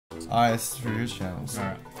Alright, this is for your channels.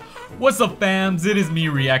 Alright. What's up, fams? It is me,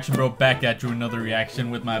 Reaction Bro, back at you another reaction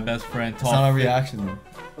with my best friend. It's not a reaction though.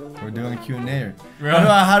 We're doing a Q&A. Really?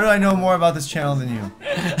 How do I know more about this channel than you?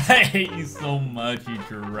 I hate you so much, you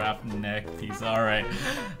giraffe neck piece. Alright.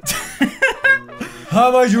 How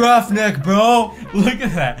about giraffe neck, bro? Look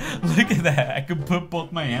at that. Look at that. I could put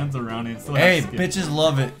both my hands around it. So Hey, bitches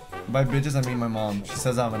love it. By bitches, I mean my mom. She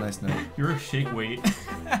says I have a nice neck. You're a shake weight.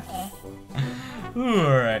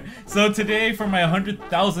 Alright. So today for my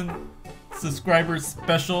 100,000 subscribers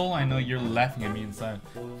special, I know you're laughing at me inside.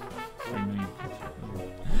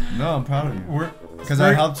 No, I'm proud of you. Because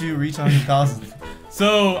I helped you reach 100,000.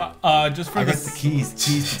 So, just for I got the keys,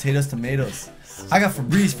 potatoes, tomatoes. I got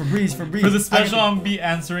Febreze. For the special, I'm gonna be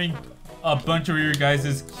answering a bunch of your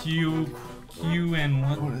guys' Q and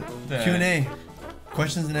what the Q&A.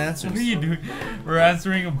 Questions and answers. What are you doing? We're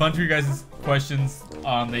answering a bunch of your guys' questions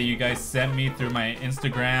that you guys sent me through my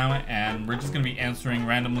Instagram, and we're just gonna be answering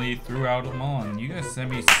randomly throughout them all. And you guys sent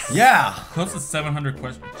me close to 700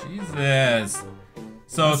 questions. Jesus.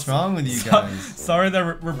 So what's wrong with you guys? Sorry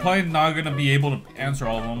that we're probably not gonna be able to answer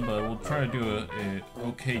all of them, but we'll try to do a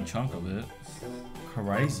okay chunk of it.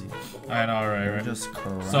 Crazy. I know, right? Just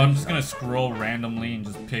crazy. So I'm just gonna scroll randomly and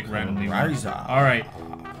just pick randomly. All right,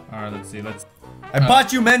 let's see. I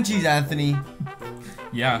bought you Menchie's, Anthony.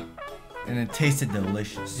 Yeah. And it tasted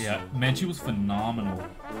delicious. Yeah, Menchie was phenomenal.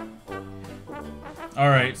 All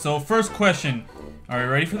right, so first question. Are you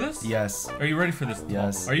ready for this? Yes. Are you ready for this?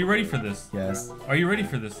 Yes. Are you ready for this? Yes. Are you ready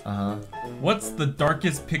for this? Uh-huh. What's the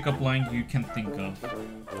darkest pickup line you can think of?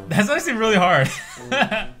 That's actually really hard.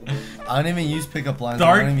 I don't even use pickup lines.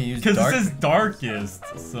 Dark, I don't even use because it says darkest,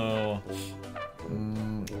 so...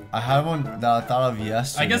 I had one that I thought of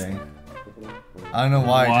yesterday. I guess... I don't know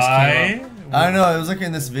why. It just came up. I don't know. It was like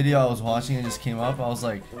in this video I was watching. It just came up. I was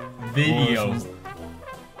like... Video.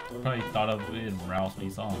 Probably thought of it in Rouse when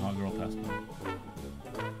you saw a hot girl pass by.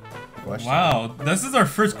 Wow, this is our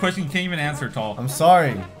first question you can't even answer at all. I'm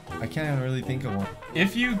sorry. I can't even really think of one.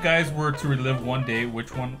 If you guys were to relive one day,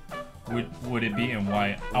 which one would it be and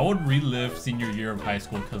why? I would relive senior year of high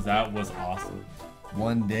school because that was awesome.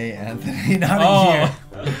 One day, Anthony, not a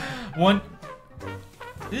year.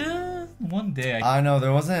 One day. I know,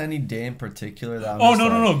 there wasn't any day in particular that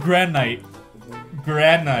no, grad night.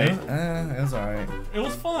 Grad night. It was alright. It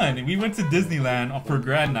was fun. We went to Disneyland for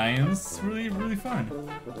grad night. It was really fun.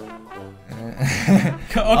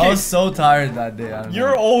 Okay. I was so tired that day.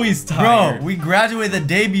 You're always tired. Bro, we graduated the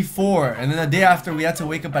day before, and then the day after we had to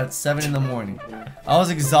wake up at 7 in the morning. I was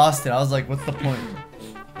exhausted. I was like, what's the point?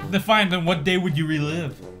 Fine, then what day would you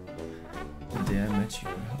relive? The day I met you.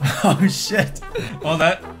 Oh shit. Oh,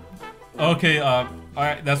 that... Okay,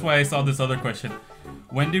 alright, that's why I saw this other question.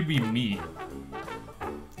 When did we meet?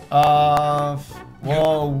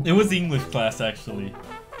 Well... It was English class, actually.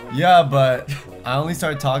 Yeah, but I only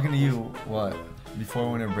started talking to you, what?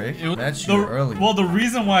 Before winter break? I met you early. Well, the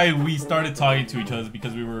reason why we started talking to each other is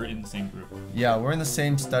because we were in the same group. Yeah, we're in the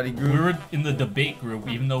same study group. We were in the debate group,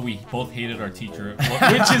 even though we both hated our teacher.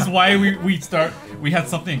 Which is why we had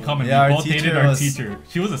something in common. Yeah, we both hated our teacher.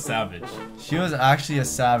 She was a savage. She was actually a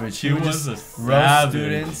savage. She was just a savage. Roast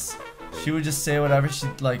students. She would just say whatever she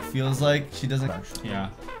feels like. She doesn't. Yeah,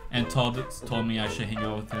 and told me I should hang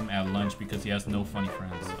out with him at lunch because he has no funny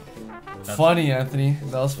friends. So funny, Anthony.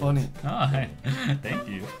 That was funny. Oh, thank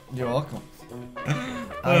you. You're welcome.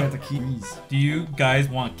 I got the keys. Do you guys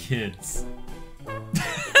want kids?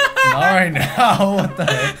 Not right now. What the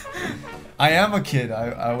heck? I am a kid.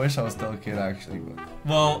 I wish I was still a kid actually. But.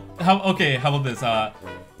 Well, how about this?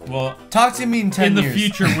 Well, talk to me in 10 years. In the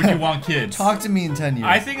future, would you want kids? Talk to me in 10 years.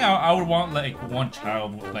 I think I would want like one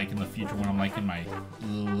child like in the future when I'm like in my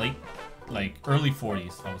early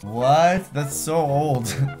 40s. What? That's so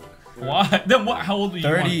old. What? Then what? How old are you?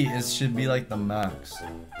 30 should be like the max.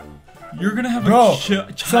 You're gonna have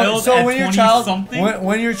a child so at when 20 something?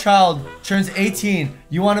 when your child turns 18,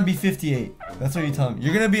 you want to be 58. That's what you tell them.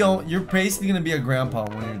 You're basically gonna be a grandpa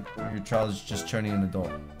when your child is just turning an adult.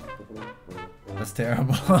 That's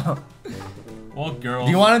terrible. Well, girls.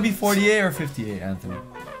 Do you want to be 48 or 58, Anthony?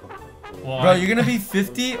 Well, bro, you're gonna be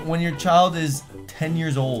 50 when your child is 10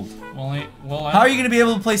 years old. Well, how are you gonna be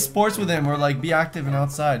able to play sports with him or like be active and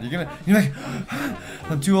outside? You're like,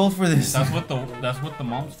 I'm too old for this. That's what the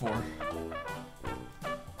mom's for.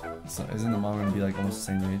 So isn't the mom gonna be like almost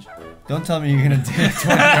the same age? Don't tell me you're gonna date a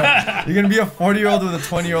 20-year-old. You're gonna be a 40-year-old with a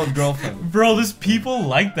 20-year-old girlfriend. Bro, there's people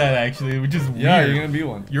like that actually, which is weird. Yeah, you're gonna be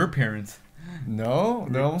one. Your parents. No,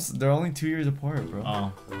 they're only 2 years apart, bro.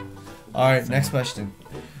 Oh. All right, next question.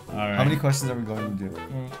 All right. How many questions are we going to do?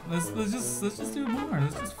 Let's just do more.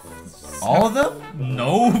 Let's just all of them?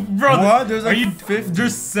 No, Bro, what? There's like 50.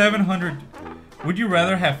 There's 700. Would you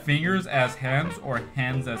rather have fingers as hands or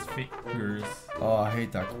hands as fingers? Oh, I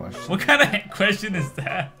hate that question. What kind of question is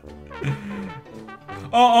that?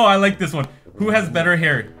 Oh, I like this one. Who has better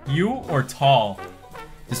hair, you or Tall?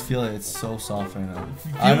 Just feel it. It's so soft right now.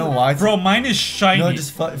 I don't know why. Bro, mine is shiny. No,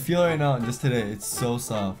 just feel it right now. Just today. It's so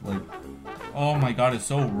soft. Like. Oh my god, it's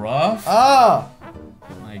so rough. Ah!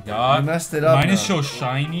 Oh my god. You messed it up. Mine is so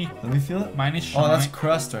shiny. Let me feel it. Mine is shiny. Oh, that's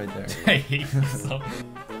crust right there. I hate this so.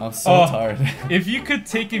 I'm so tired. If you could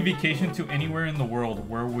take a vacation to anywhere in the world,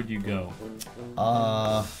 where would you go?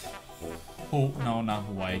 Oh, no, not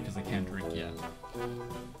Hawaii, because I can't drink yet.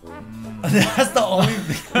 That's the only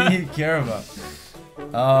thing you care about.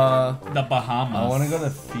 The Bahamas. I want to go to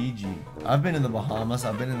Fiji. I've been in the Bahamas.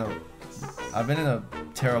 I've been in a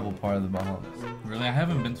terrible part of the Bahamas. Really? I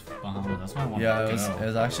haven't been to Bahamas. That's why I want to go.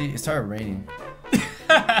 Yeah, it started raining.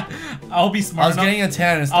 I'll be smart enough. I was getting a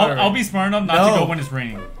tan and I'll be smart enough not to go when it's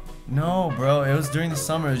raining. No, bro. It was during the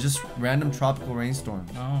summer. It was just random tropical rainstorms.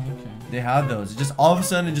 Oh, okay. They have those. It just all of a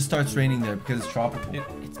sudden it just starts raining there because it's tropical.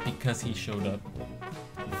 It's because he showed up.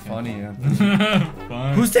 Okay. Funny, yeah.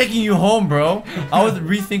 Fun. Who's taking you home, bro? I would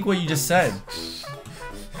rethink what you just said.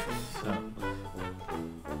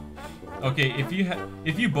 Okay, if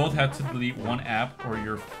you both had to delete one app or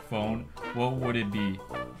your phone, what would it be?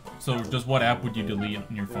 So just what app would you delete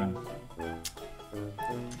on your phone?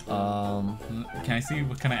 Can I see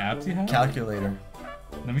what kind of apps you have? Calculator.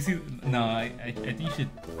 Let me see. No, I think you should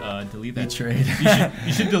delete that. Betrayed.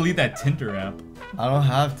 You should delete that Tinder app. I don't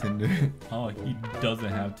have Tinder. Oh, he doesn't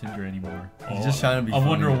have Tinder anymore. He's just trying to be I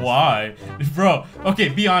wonder why. Bro, okay,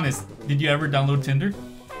 be honest. Did you ever download Tinder?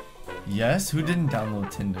 Yes, who didn't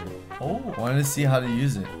download Tinder? Oh. Wanted to see how to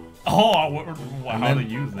use it. Oh, how to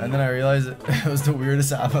use it. And then I realized it was the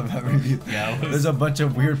weirdest app I've ever used. Yeah, it was. There's a bunch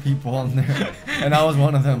of weird people on there, and I was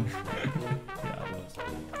one of them. Yeah, it was.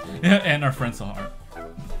 Yeah, and our friend saw her.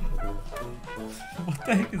 What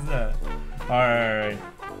the heck is that? Alright.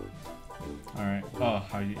 Alright. Oh,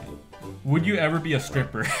 how you... Would you ever be a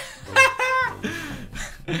stripper?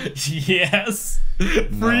 Yes!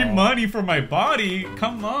 Free money for my body?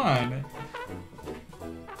 Come on!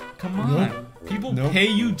 Come on! Nope. People pay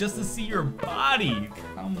you just to see your body!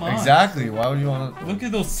 Come on! Exactly, why would you want to... Look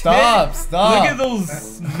at those Stop! Look at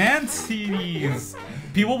those man titties!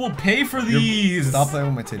 People will pay for these! Stop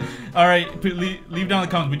playing with my titties. Alright, leave down in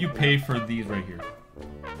the comments, would you pay for these right here?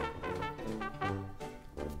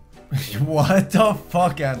 What the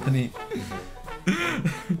fuck, Anthony?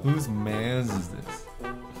 Whose mans is this?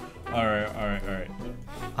 Alright.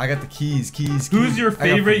 I got the keys. Who's your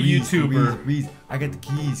favorite YouTuber? I got the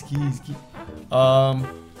keys.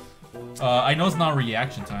 I know it's not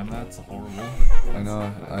reaction time. That's horrible. I know.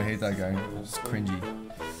 I hate that guy. It's cringy.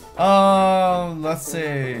 Let's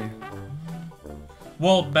say.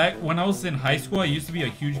 Well, back when I was in high school, I used to be a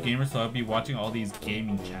huge gamer, so I'd be watching all these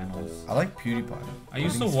gaming channels. I like PewDiePie. I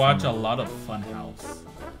used to watch a lot of Funhouse.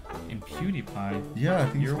 And PewDiePie. Yeah, I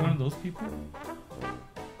think you're one of those people.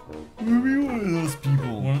 Maybe one of those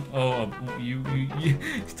people. You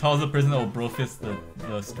Tall's the person that will bro fist the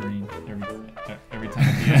screen every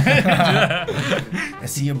time. I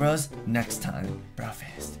see you, bros. Next time, bro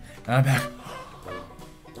fist. And I'm back.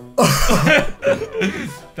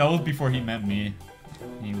 That was before he met me.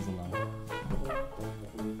 He was alone.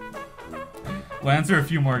 We'll answer a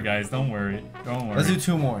few more, guys. Don't worry. Let's do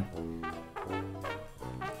 2 more.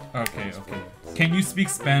 Okay. Can you speak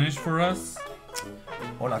Spanish for us?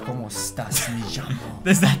 Hola, ¿cómo estás, mi llamo?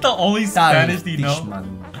 Is that the only Spanish you know?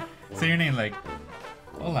 Fishman. Say your name like,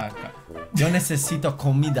 hola. Yo necesito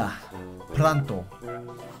comida. Pronto.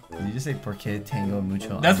 Did you just say porque tengo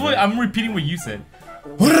mucho? That's what I'm repeating what you said.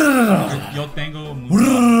 Yo tengo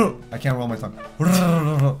mucho. I can't roll my tongue.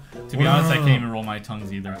 To be honest, I can't even roll my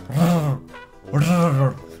tongues either. I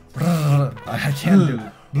can't do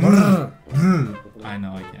it. I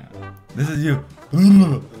know I can't. This is you.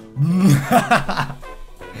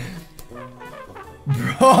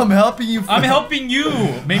 Bro, I'm helping you. I'm helping you.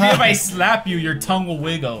 Maybe if I slap you, your tongue will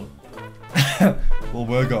wiggle. Will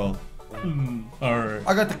wiggle. Alright.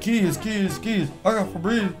 I got the keys. I got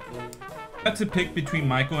Febreze. Had to pick between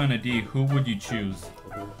Michael and Adi, who would you choose?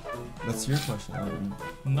 That's your question.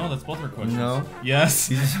 No, that's both our questions. No. Yes.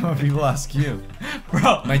 These are some people ask you.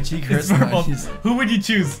 Bro, my cheek hurts. Who would you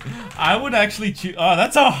choose? I would actually choose. Oh,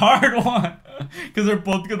 that's a hard one. Because they're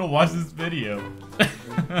both gonna watch this video.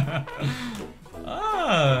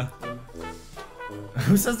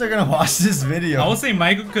 Who says they're gonna watch this video? I will say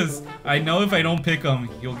Michael because I know if I don't pick him,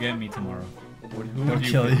 he'll get me tomorrow. He'll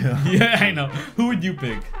kill you. Yeah, I know. Who would you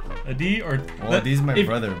pick? Adi or... Well, Adi's my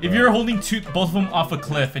brother, bro. If you're holding both of them off a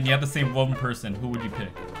cliff and you have to save one person, who would you pick?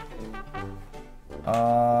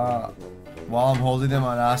 While I'm holding them,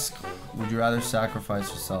 I'd ask, would you rather sacrifice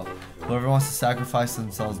yourself? Whoever wants to sacrifice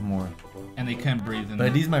themselves more. And they can't breathe. But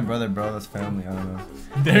Adi's my brother, bro. That's family. I don't know.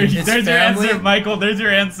 There's your answer, Michael. There's your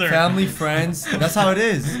answer. Family, friends. That's how it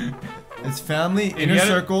is. It's family, inner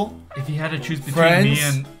circle. If you had to choose between friends, me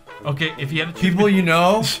and... Okay, if you had to choose... People you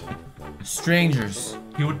know. Strangers.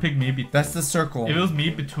 He would pick me. That's the circle. If it was me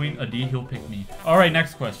between Adi, he'll pick me. Alright,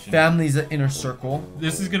 next question. Family's an inner circle.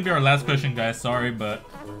 This is gonna be our last question, guys. Sorry, but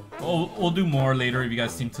we'll do more later if you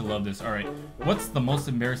guys seem to love this. Alright. What's the most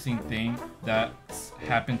embarrassing thing that's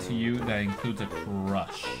happened to you that includes a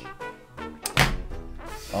crush?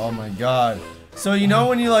 Oh my god. So you know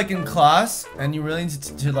when you're like in class and you really need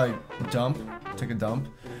to like take a dump,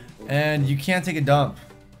 and you can't take a dump.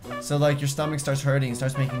 So like your stomach starts hurting, it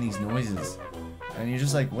starts making these noises. And you're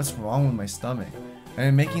just like, what's wrong with my stomach?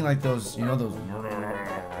 And making like those, you know, those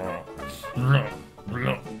like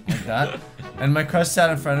that. And my crush sat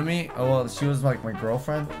in front of me. Oh well, she was like my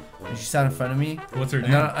girlfriend, and she sat in front of me. What's her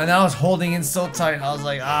name? And I was holding it so tight. I was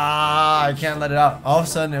like, I can't let it out. All of a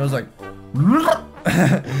sudden, it was like,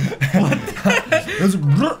 it was,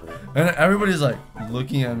 and everybody's like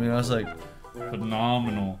looking at me. And I was like,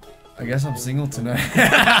 phenomenal. I guess I'm single tonight.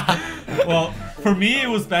 Well, for me, it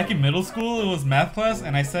was back in middle school. It was math class,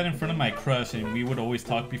 and I sat in front of my crush, and we would always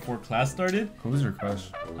talk before class started. Who's your crush?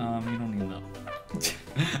 You don't even know.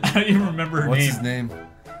 I don't even remember her What's name. his name?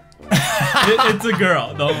 It's a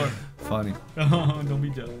girl. Don't worry. Funny. Don't be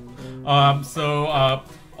jealous.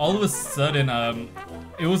 All of a sudden,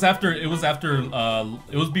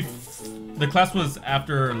 the class was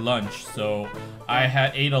after lunch, so I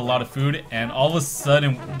had ate a lot of food, and all of a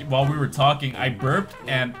sudden, while we were talking, I burped,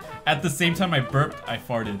 and at the same time I burped, I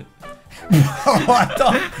farted. What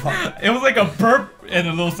the fuck? It was like a burp and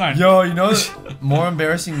a little sign. Yo, you know, more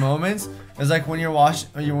embarrassing moments is like when you're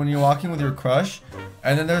walking with your crush,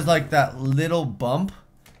 and then there's like that little bump,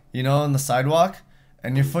 you know, on the sidewalk,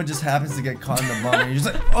 and your foot just happens to get caught in the bump, and you're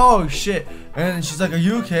just like, oh shit, and then she's like, are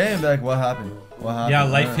you okay? And be like, what happened? What happened? Yeah,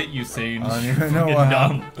 life hit you, Sage. I don't even know what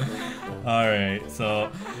happened.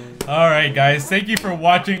 Alright guys, thank you for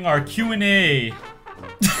watching our Q&A.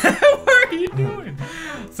 What are you doing?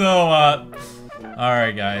 So,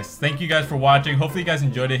 alright guys, thank you guys for watching. Hopefully you guys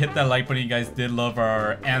enjoyed it. Hit that like button if you guys did love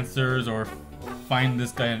our answers, or find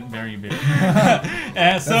this guy very big.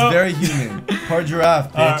 That's very human. Part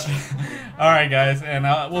giraffe, bitch. Alright guys, and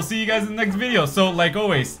we'll see you guys in the next video. So like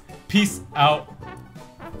always, peace out.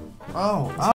 Oh.